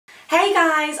Hey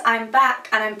guys, I'm back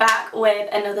and I'm back with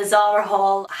another Zara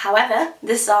haul. However,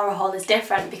 this Zara haul is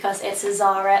different because it's a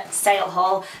Zara sale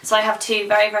haul. So I have two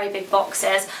very big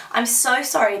boxes. I'm so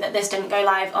sorry that this didn't go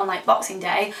live on like Boxing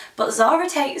Day, but Zara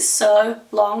takes so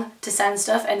long to send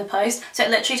stuff in the post. So it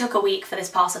literally took a week for this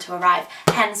parcel to arrive,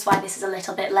 hence why this is a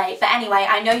little bit late. But anyway,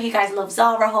 I know you guys love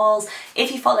Zara hauls.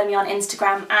 If you follow me on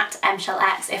Instagram at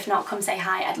emtalks, if not, come say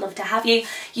hi, I'd love to have you.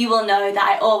 You will know that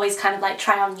I always kind of like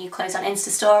try on new clothes on Insta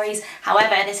stories.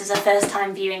 However, this is a first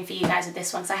time viewing for you guys with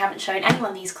this one, so I haven't shown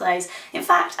anyone these clothes. In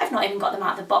fact, I've not even got them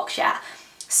out of the box yet.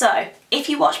 So, if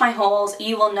you watch my hauls,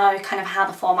 you will know kind of how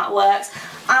the format works.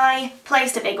 I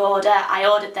placed a big order, I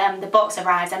ordered them, the box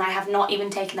arrived, and I have not even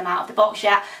taken them out of the box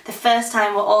yet. The first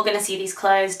time we're all going to see these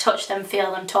clothes, touch them,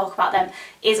 feel them, talk about them,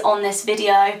 is on this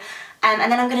video. And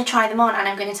then I'm going to try them on and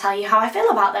I'm going to tell you how I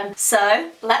feel about them. So,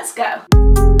 let's go.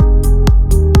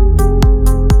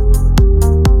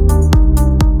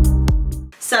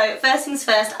 So first things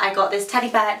first, I got this teddy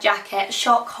bear jacket,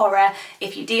 shock horror.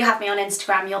 If you do have me on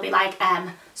Instagram, you'll be like,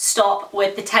 stop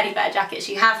with the teddy bear jackets,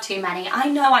 you have too many. I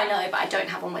know, but I don't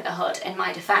have one with a hood in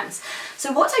my defence.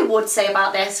 So what I would say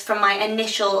about this from my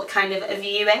initial kind of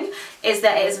viewing is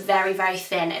that it is very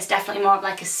thin. It's definitely more of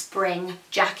like a spring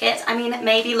jacket. I mean,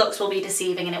 maybe looks will be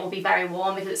deceiving and it will be very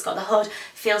warm because it's got the hood.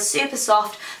 Feels super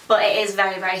soft, but it is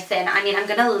very thin. I mean, I'm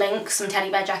going to link some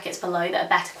teddy bear jackets below that are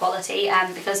better quality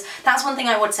because that's one thing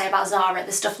I would say about Zara.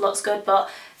 The stuff looks good, but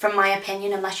from my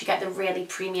opinion, unless you get the really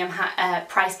premium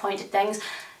price pointed things,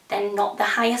 they're not the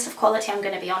highest of quality. I'm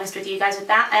going to be honest with you guys with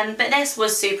that. But this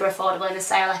was super affordable in the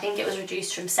sale. I think it was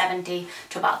reduced from 70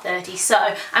 to about 30. So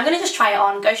I'm going to just try it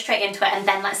on, go straight into it, and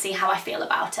then let's see how I feel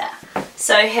about it.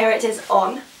 So here it is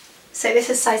on. So this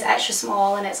is size extra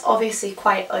small and it's obviously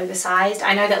quite oversized.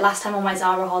 I know that last time on my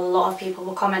Zara haul a lot of people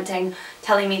were commenting,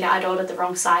 telling me that I'd ordered the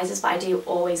wrong sizes, but I do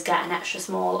always get an extra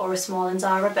small or a small in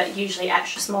Zara, but usually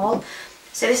extra small.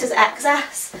 So this is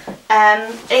XS.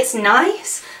 It's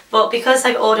nice, but because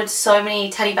I've ordered so many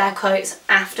teddy bear coats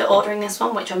after ordering this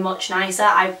one, which are much nicer,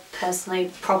 I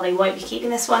personally probably won't be keeping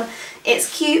this one.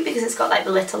 It's cute because it's got like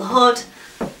the little hood.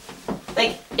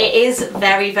 Like, it is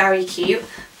very cute,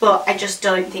 but I just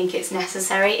don't think it's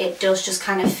necessary. It does just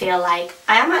kind of feel like,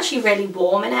 I am actually really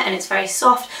warm in it and it's very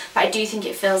soft, but I do think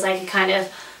it feels like a kind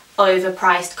of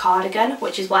overpriced cardigan,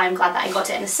 which is why I'm glad that I got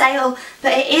it in a sale.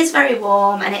 But it is very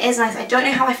warm and it is nice. I don't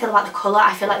know how I feel about the colour.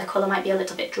 I feel like the colour might be a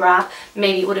little bit drab.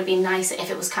 Maybe it would have been nicer if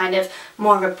it was kind of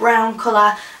more of a brown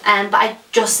colour. But I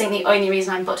just think the only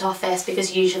reason I'm put off this,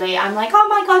 because usually I'm like, oh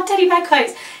my god, teddy bear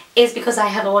coats, is because I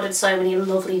have ordered so many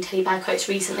lovely teddy bear coats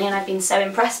recently and I've been so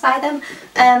impressed by them.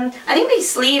 I think these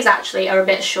sleeves actually are a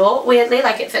bit short, weirdly,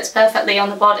 like it fits perfectly on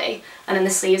the body and then the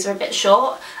sleeves are a bit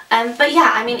short. But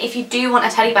yeah, I mean, if you do want a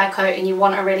teddy bear coat and you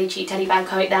want a really cheap teddy bear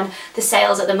coat, then the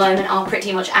sales at the moment are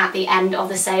pretty much at the end of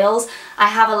the sales. I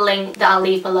have a link that I'll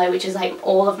leave below, which is like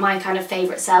all of my kind of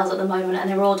favourite sales at the moment, and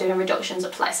they're all doing reductions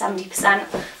up to like 70%,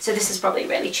 so this is probably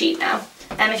really cheap now.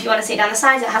 If you want to see down the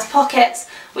sides, it has pockets,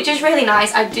 which is really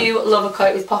nice. I do love a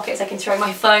coat with pockets. I can throw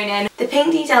my phone in. The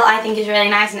pink detail I think is really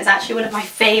nice and it's actually one of my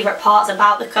favourite parts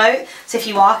about the coat. So if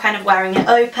you are kind of wearing it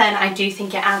open, I do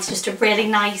think it adds just a really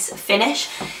nice finish.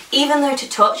 Even though to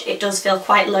touch it does feel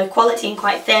quite low quality and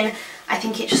quite thin, I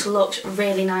think it just looks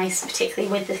really nice,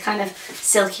 particularly with this kind of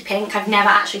silky pink. I've never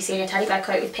actually seen a teddy bear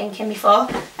coat with pink in before.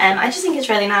 I just think it's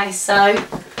really nice. So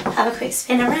have a quick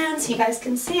spin around so you guys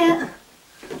can see it.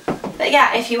 But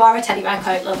yeah, if you are a teddy bear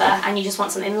coat lover and you just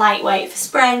want something lightweight for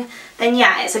spring, then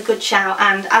yeah, it's a good shout.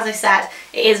 And as I said,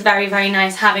 it is very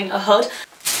nice having a hood.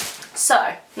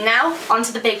 So now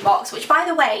onto the big box, which by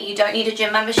the way, you don't need a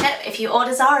gym membership if you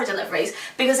order Zara deliveries,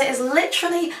 because it is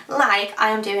literally like I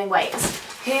am doing weights.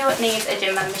 Who needs a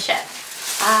gym membership?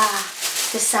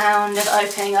 The sound of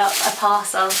opening up a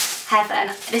parcel,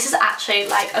 heaven. This is actually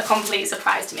like a complete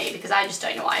surprise to me because I just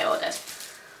don't know what I ordered.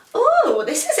 Ooh,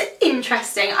 this is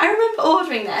interesting. I remember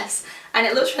ordering this and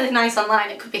it looks really nice online.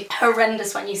 It could be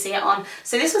horrendous when you see it on.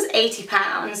 So this was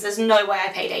 £80. There's no way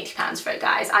I paid £80 for it,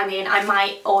 guys. I mean, I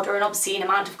might order an obscene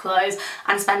amount of clothes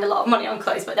and spend a lot of money on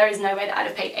clothes, but there is no way that I'd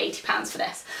have paid £80 for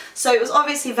this. So it was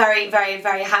obviously very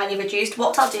highly reduced.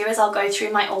 What I'll do is I'll go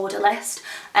through my order list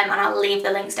and I'll leave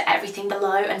the links to everything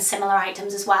below and similar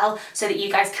items as well so that you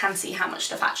guys can see how much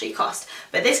stuff actually cost.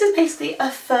 But this is basically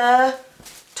a fur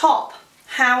top.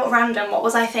 How random, what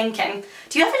was I thinking?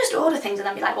 Do you ever just order things and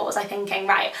then be like, what was I thinking?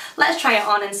 Right, let's try it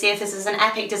on and see if this is an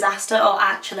epic disaster or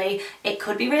actually it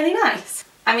could be really nice.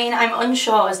 I mean, I'm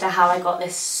unsure as to how I got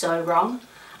this so wrong.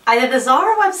 Either the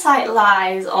Zara website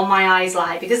lies or my eyes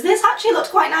lie, because this actually looked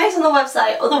quite nice on the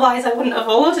website, otherwise I wouldn't have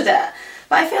ordered it.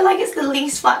 But I feel like it's the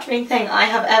least flattering thing I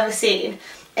have ever seen.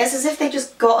 It's as if they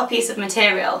just got a piece of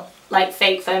material, like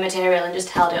fake fur material, and just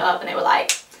held it up and they were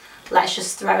like, let's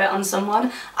just throw it on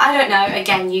someone. I don't know,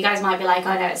 again, you guys might be like,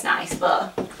 I know it's nice, but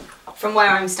from where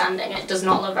I'm standing it does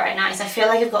not look very nice. I feel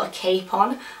like I've got a cape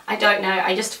on. I don't know,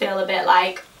 I just feel a bit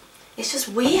like, it's just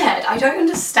weird. I don't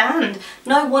understand.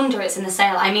 No wonder it's in the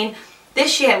sale. I mean,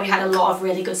 this year we had a lot of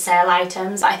really good sale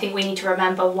items. I think we need to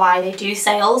remember why they do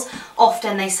sales.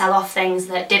 Often they sell off things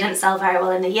that didn't sell very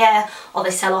well in the year, or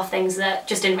they sell off things that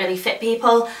just didn't really fit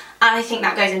people. And I think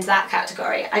that goes into that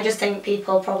category. I just think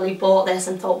people probably bought this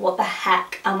and thought, what the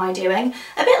heck am I doing?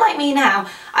 A bit like me now.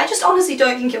 I just honestly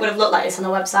don't think it would have looked like this on the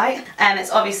website.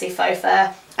 It's obviously faux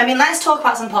fur. I mean, let's talk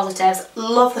about some positives.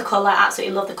 Love the colour,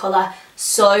 absolutely love the colour.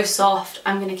 So soft,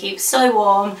 I'm going to keep so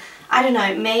warm. I don't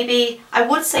know, maybe, I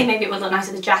would say maybe it would look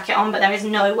nice with a jacket on, but there is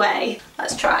no way.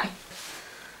 Let's try.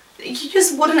 You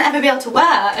just wouldn't ever be able to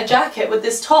wear a jacket with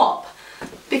this top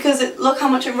because look how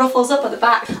much it ruffles up at the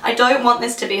back. I don't want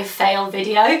this to be a fail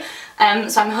video,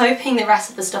 so I'm hoping the rest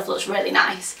of the stuff looks really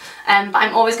nice. But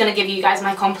I'm always going to give you guys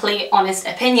my complete honest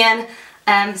opinion,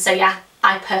 so yeah,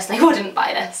 I personally wouldn't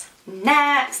buy this.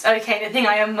 Next, okay, the thing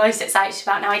I am most excited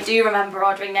about, now I do remember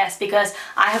ordering this because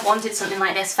I have wanted something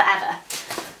like this forever.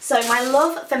 So my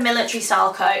love for military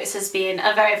style coats has been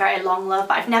a very, very long love,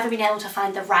 but I've never been able to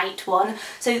find the right one.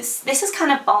 So this is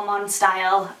kind of bomb-on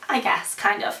style, I guess,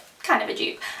 kind of a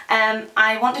dupe.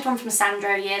 I wanted one from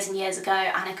Sandro years and years ago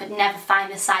and I could never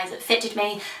find the size that fitted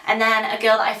me, and then a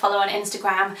girl that I follow on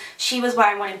Instagram, she was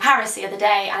wearing one in Paris the other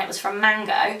day and it was from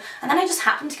Mango, and then I just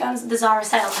happened to go on the Zara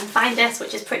sale and find this,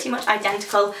 which is pretty much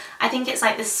identical. I think it's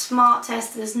like the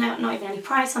smartest, there's not even any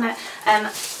price on it.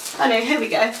 Oh no, here we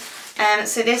go.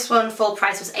 So this one full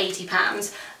price was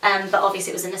 £80, but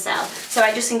obviously it was in a sale. So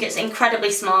I just think it's incredibly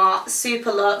smart,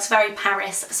 super looks, very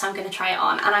Paris, so I'm going to try it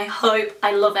on. And I hope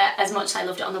I love it as much as I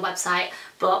loved it on the website,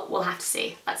 but we'll have to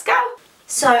see. Let's go!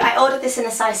 So I ordered this in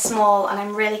a size small and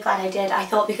I'm really glad I did. I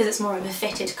thought because it's more of a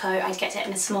fitted coat I'd get it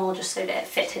in a small just so that it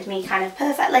fitted me kind of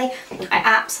perfectly. I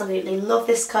absolutely love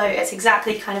this coat. It's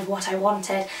exactly kind of what I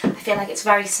wanted. I feel like it's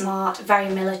very smart, very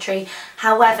military.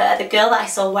 However, the girl that I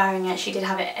saw wearing it, she did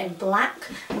have it in black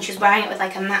and she was wearing it with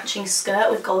like a matching skirt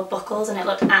with gold buckles and it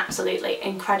looked absolutely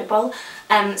incredible.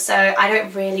 So I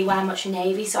don't really wear much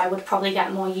navy, so I would probably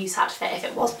get more use out of it if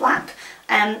it was black.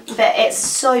 But it's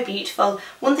so beautiful.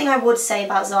 One thing I would say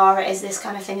about Zara is this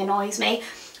kind of thing annoys me.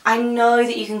 I know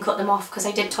that you can cut them off because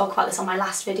I did talk about this on my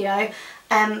last video,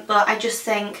 but I just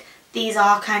think these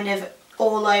are kind of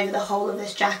all over the whole of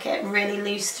this jacket, really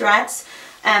loose threads.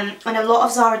 And a lot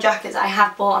of Zara jackets I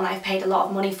have bought and I've paid a lot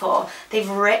of money for, they've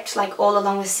ripped like all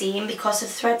along the seam because of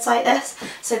threads like this.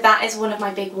 So that is one of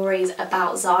my big worries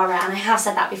about Zara, and I have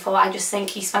said that before. I just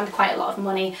think you spend quite a lot of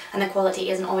money and the quality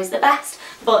isn't always the best,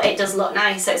 but it does look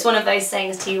nice. So it's one of those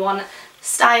things, do you want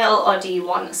style or do you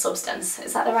want substance?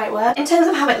 Is that the right word? In terms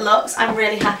of how it looks, I'm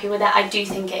really happy with it. I do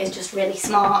think it is just really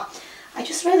smart. I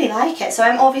just really like it. So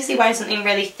I'm obviously wearing something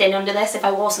really thin under this. If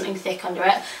I wore something thick under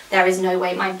it, there is no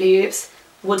way my boobs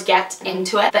would get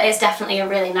into it, but it's definitely a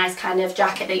really nice kind of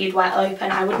jacket that you'd wear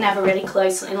open. I would never really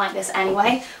close something like this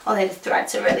anyway, although the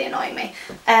threads are really annoying me.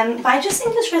 But I just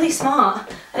think it's really smart.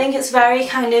 I think it's very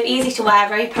kind of easy to wear,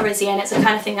 very Parisian. It's the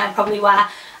kind of thing I'd probably wear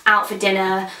out for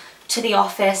dinner, to the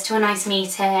office, to a nice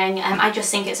meeting. I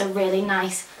just think it's a really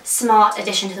nice, smart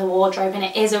addition to the wardrobe, and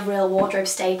it is a real wardrobe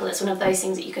staple. It's one of those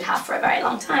things that you could have for a very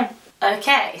long time.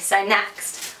 Okay, so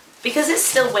next. Because it's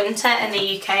still winter in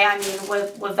the UK, I mean,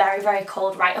 we're very, very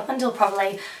cold right up until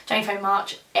probably January,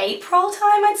 March, April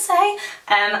time, I'd say.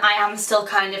 I am still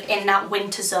kind of in that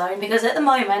winter zone because at the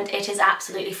moment it is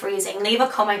absolutely freezing. Leave a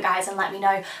comment, guys, and let me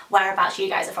know whereabouts you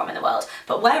guys are from in the world.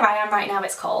 But where I am right now,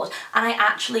 it's cold, and I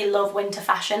actually love winter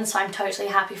fashion, so I'm totally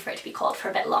happy for it to be cold for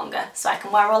a bit longer so I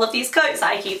can wear all of these coats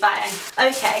that I keep buying.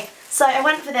 Okay, so I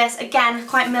went for this, again,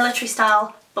 quite military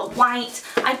style, but white.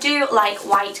 I do like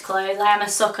white clothes. I am a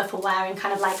sucker for wearing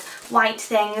kind of like white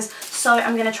things, so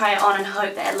I'm going to try it on and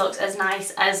hope that it looks as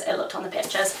nice as it looked on the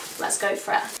pictures. Let's go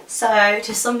for it. So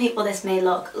to some people this may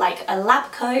look like a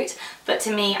lab coat, but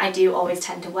to me I do always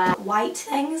tend to wear white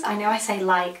things. I know I say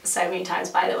like so many times,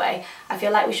 by the way. I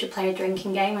feel like we should play a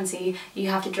drinking game and see you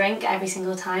have to drink every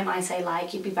single time I say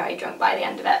like. You'd be very drunk by the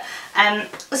end of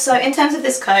it. So in terms of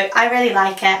this coat, I really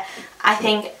like it. I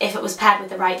think if it was paired with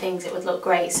the right things it would look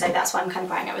great, so that's why I'm kind of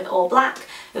wearing it with all black.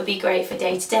 It would be great for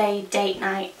day to day, date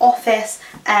night, office.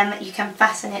 You can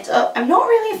fasten it up. I'm not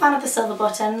really a fan of the silver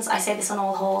buttons. I say this on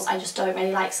all hauls, I just don't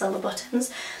really like silver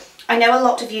buttons. I know a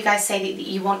lot of you guys say that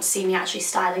you want to see me actually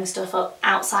styling stuff up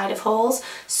outside of hauls,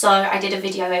 so I did a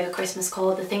video over Christmas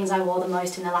called The Things I Wore the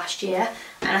Most in the Last Year,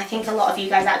 and I think a lot of you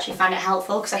guys actually found it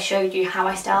helpful because I showed you how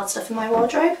I styled stuff in my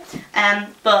wardrobe,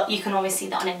 but you can always see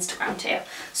that on Instagram too.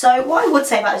 So what I would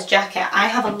say about this jacket, I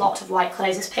have a lot of white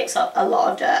clothes. This picks up a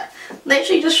lot of dirt.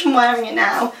 Literally just from wearing it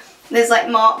now, there's like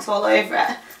marks all over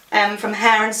it from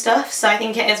hair and stuff, so I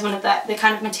think it is one of the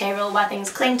kind of material where things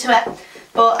cling to it.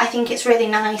 But I think it's really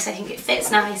nice, I think it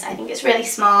fits nice, I think it's really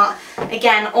smart.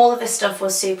 Again, all of this stuff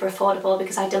was super affordable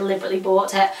because I deliberately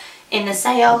bought it in the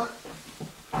sale.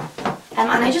 And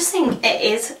I just think it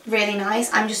is really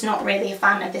nice. I'm just not really a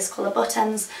fan of this colour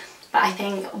buttons, but I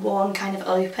think worn kind of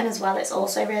open as well, it's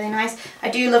also really nice. I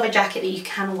do love a jacket that you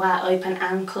can wear open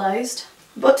and closed.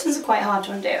 Buttons are quite hard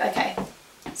to undo. Okay,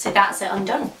 so that's it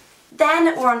undone.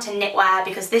 Then we're on to knitwear,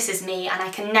 because this is me and I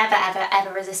can never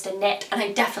ever resist a knit, and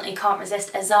I definitely can't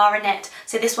resist a Zara knit.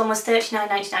 So this one was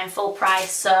 £39.99 full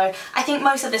price, so I think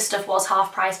most of this stuff was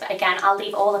half price, but again I'll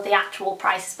leave all of the actual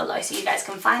prices below so you guys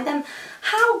can find them.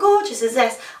 How gorgeous is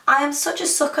this? I am such a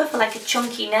sucker for like a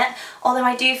chunky knit, although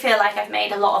I do feel like I've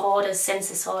made a lot of orders since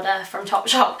this order from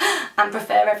Topshop and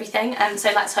prefer everything, so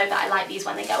let's hope that I like these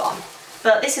when they go on.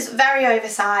 But this is very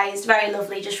oversized, very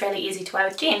lovely, just really easy to wear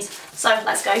with jeans. So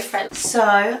let's go for it. So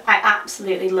I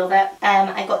absolutely love it.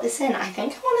 I got this in, I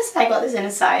think I want to say I got this in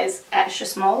a size extra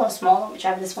small or small,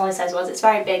 whichever the smallest size was. It's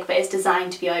very big, but it's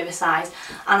designed to be oversized.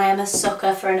 And I am a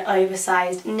sucker for an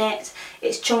oversized knit.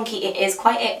 It's chunky, it is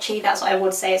quite itchy, that's what I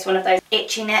would say, it's one of those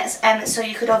itchy knits. So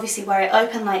you could obviously wear it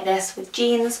open like this with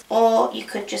jeans, or you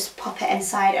could just pop it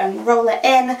inside and roll it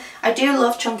in. I do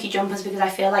love chunky jumpers because I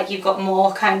feel like you've got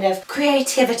more kind of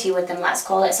creativity with them, let's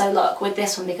call it. So look, with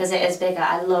this one, because it is bigger,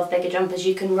 I love bigger jumpers.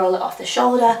 You can roll it off the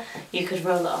shoulder, you could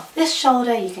roll it off this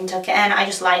shoulder, you can tuck it in. I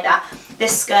just like that.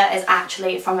 This skirt is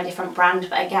actually from a different brand,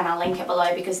 but again I'll link it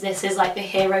below because this is like the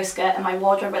hero skirt in my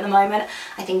wardrobe at the moment.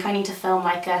 I think I need to film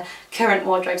like a current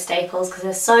wardrobe staples because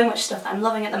there's so much stuff that I'm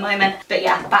loving at the moment. But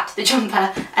yeah, back to the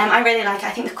jumper. I really like it.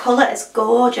 I think the colour is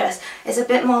gorgeous. It's a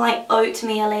bit more like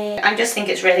oatmeal-y. I just think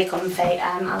it's really comfy.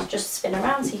 I'll just spin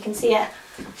around so you can see it.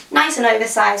 Nice and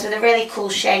oversized with a really cool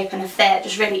shape and a fit,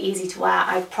 just really easy to wear.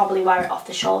 I'd probably wear it off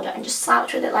the shoulder and just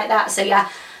slouch with it like that. So yeah,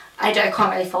 I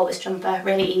can't really fault this jumper,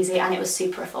 really easy, and it was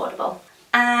super affordable.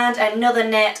 And another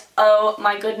knit, oh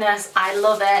my goodness, I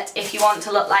love it. If you want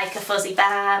to look like a fuzzy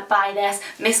bear, buy this.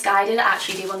 Misguided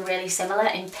actually do one really similar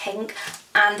in pink,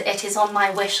 and it is on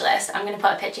my wish list. I'm going to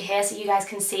put a picture here so you guys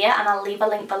can see it, and I'll leave a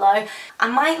link below. I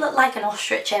might look like an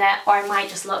ostrich in it, or I might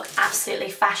just look absolutely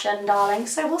fashion darling,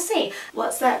 so we'll see.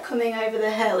 What's that coming over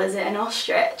the hill? Is it an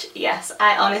ostrich? Yes,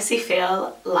 I honestly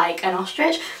feel like an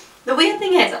ostrich. The weird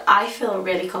thing is, I feel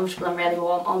really comfortable and really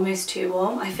warm, almost too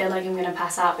warm. I feel like I'm going to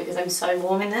pass out because I'm so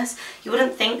warm in this. You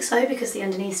wouldn't think so because the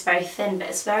underneath is very thin, but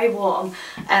it's very warm.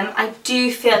 I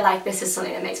do feel like this is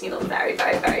something that makes me look very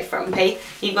frumpy.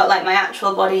 You've got like my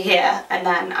actual body here, and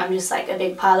then I'm just like a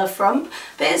big pile of frump.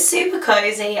 But it's super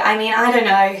cozy. I mean, I don't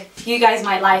know. You guys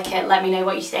might like it. Let me know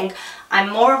what you think. I'm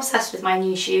more obsessed with my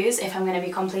new shoes, if I'm going to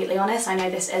be completely honest. I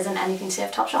know this isn't anything to do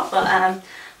with Topshop, but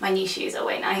my new shoes are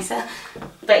way nicer.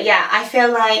 But yeah, I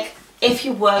feel like if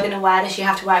you were going to wear this, you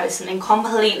have to wear it with something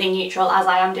completely neutral, as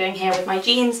I am doing here with my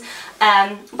jeans. But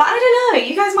I don't know,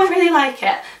 you guys might really like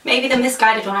it. Maybe the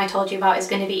misguided one I told you about is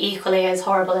going to be equally as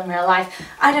horrible in real life.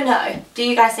 I don't know. Do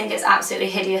you guys think it's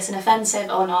absolutely hideous and offensive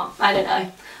or not? I don't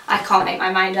know. I can't make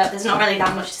my mind up. There's not really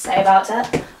that much to say about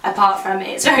it, apart from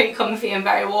it's very comfy and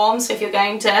very warm. So if you're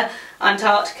going to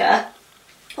Antarctica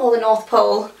or the North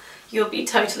Pole, you'll be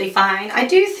totally fine. I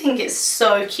do think it's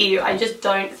so cute. I just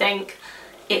don't think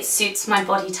it suits my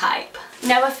body type.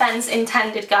 No offence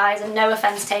intended, guys, and no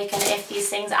offence taken if these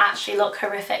things actually look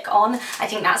horrific on. I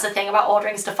think that's the thing about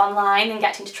ordering stuff online and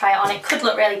getting to try it on. It could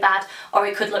look really bad or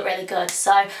it could look really good.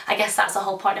 So I guess that's the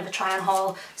whole point of a try on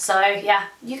haul. So yeah,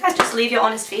 you guys just leave your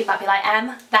honest feedback. Be like,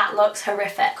 that looks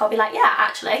horrific. Or be like, yeah,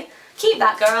 actually, keep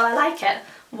that girl, I like it.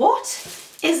 What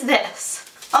is this?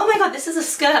 Oh my god, this is a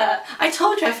skirt. I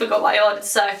told you I forgot what I ordered.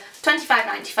 So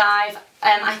 £25.95.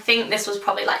 I think this was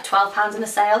probably like £12 in a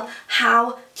sale.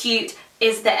 How cute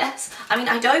is this? I mean,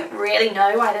 I don't really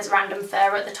know why there's random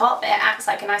fur at the top. It acts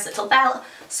like a nice little belt.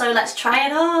 So let's try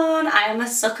it on. I am a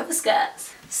sucker for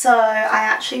skirts. So I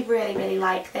actually really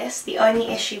like this. The only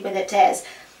issue with it is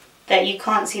that you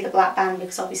can't see the black band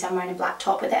because obviously I'm wearing a black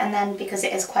top with it, and then because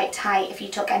it is quite tight, if you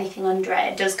tuck anything under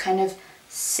it, it does kind of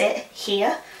sit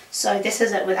here. So this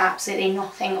is it with absolutely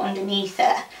nothing underneath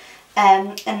it.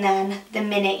 And then the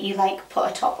minute you like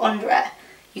put a top under it,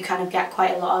 you kind of get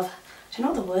quite a lot of I don't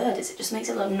know what the word is, it just makes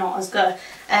it look not as good.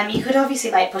 You could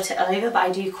obviously like put it over, but I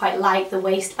do quite like the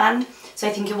waistband, so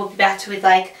I think it would be better with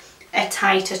like a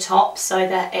tighter top so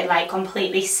that it like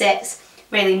completely sits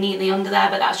really neatly under there,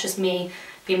 but that's just me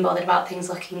being bothered about things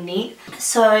looking neat.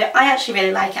 So I actually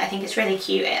really like it. I think it's really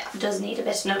cute. It does need a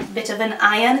bit of an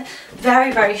iron.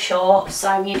 Very, very short, so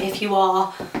I mean if you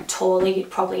are taller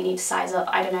you'd probably need to size up.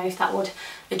 I don't know if that would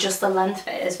adjust the length,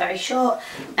 but it is very short.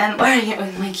 I'm wearing it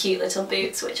with my cute little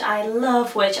boots, which I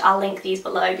love, which I'll link these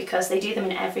below because they do them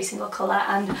in every single colour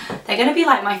and they're going to be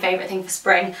like my favourite thing for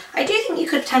spring. I do think you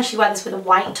could potentially wear this with a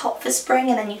white top for spring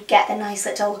and then you'd get a nice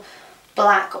little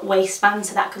black waistband,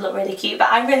 so that could look really cute.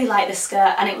 But I really like this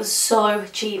skirt and it was so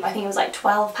cheap. I think it was like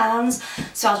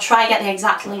 £12, so I'll try and get the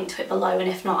exact link to it below, and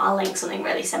if not I'll link something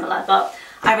really similar. But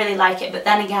I really like it. But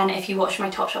then again, if you watch my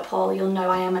Topshop haul you'll know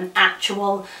I am an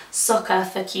actual sucker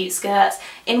for cute skirts.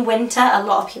 In winter a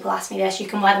lot of people ask me this, you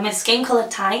can wear them with skin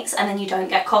coloured tights and then you don't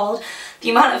get cold. The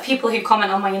amount of people who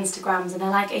comment on my Instagrams and they're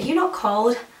like, are you not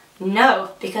cold? No,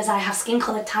 because I have skin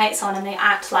coloured tights on and they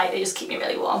act like they just keep me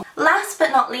really warm. Last but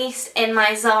not least in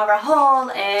my Zara haul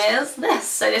is this.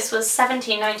 So this was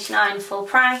 £17.99 full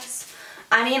price.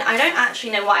 I mean, I don't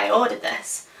actually know why I ordered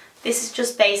this. This is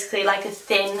just basically like a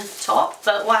thin top,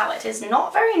 but wow, it is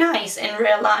not very nice in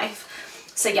real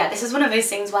life. So yeah, this is one of those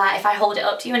things where if I hold it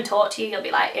up to you and talk to you, you'll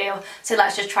be like, ew. So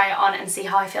let's just try it on and see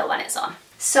how I feel when it's on.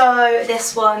 So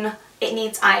this one, it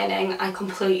needs ironing. I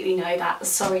completely know that.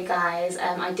 Sorry guys,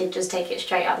 I did just take it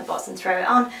straight out of the box and throw it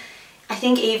on. I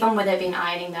think even with it being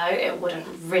ironing though, it wouldn't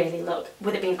really look,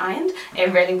 with it being ironed,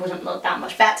 it really wouldn't look that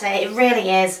much better. It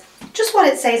really is just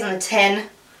what it says on the tin,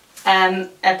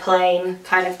 a plain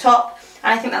kind of top.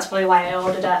 And I think that's probably why I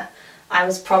ordered it. I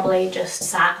was probably just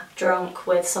sat drunk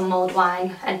with some mulled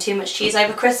wine and too much cheese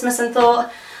over Christmas and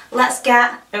thought, let's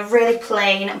get a really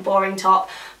plain, boring top.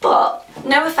 But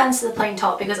no offence to the plain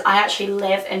top, because I actually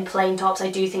live in plain tops. I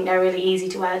do think they're really easy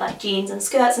to wear, like jeans and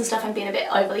skirts and stuff. I'm being a bit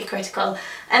overly critical.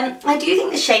 I do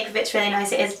think the shape of it's really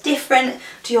nice. It is different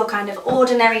to your kind of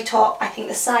ordinary top. I think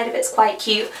the side of it's quite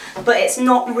cute, but it's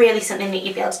not really something that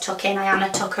you'd be able to tuck in. I am a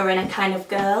tucker in a kind of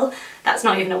girl. That's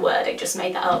not even a word, I just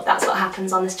made that up. That's what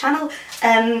happens on this channel.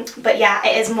 But yeah,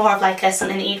 it is more of like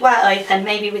something that you'd wear open,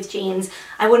 maybe with jeans.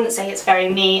 I wouldn't say it's very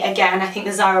me. Again, I think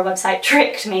the Zara website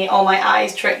tricked me, or my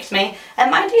eyes tricked me.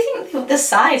 I do think the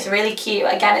side's really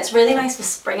cute. Again, it's really nice for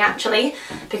spring actually,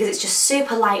 because it's just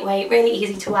super lightweight, really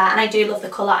easy to wear, and I do love the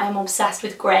colour. I am obsessed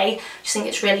with grey. I just think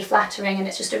it's really flattering, and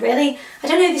it's just a really, I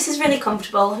don't know, this is really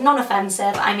comfortable,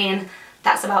 non-offensive. I mean,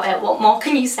 that's about it. What more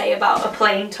can you say about a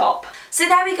plain top? So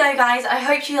there we go guys, I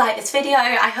hope you liked this video.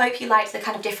 I hope you liked the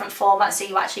kind of different format so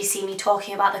you actually see me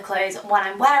talking about the clothes when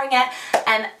I'm wearing it.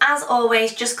 And as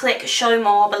always, just click show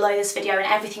more below this video and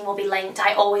everything will be linked.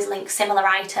 I always link similar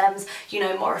items, you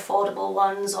know, more affordable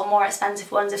ones or more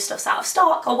expensive ones if stuff's out of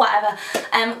stock or whatever.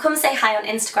 Come say hi on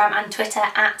Instagram and Twitter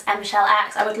at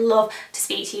mshellx. I would love to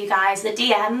speak to you guys. The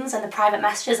DMs and the private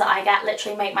messages that I get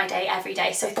literally make my day every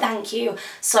day. So thank you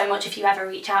so much if you ever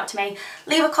reach out to me.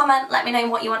 Leave a comment, let me know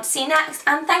what you want to see next,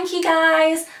 and thank you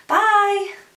guys. Bye!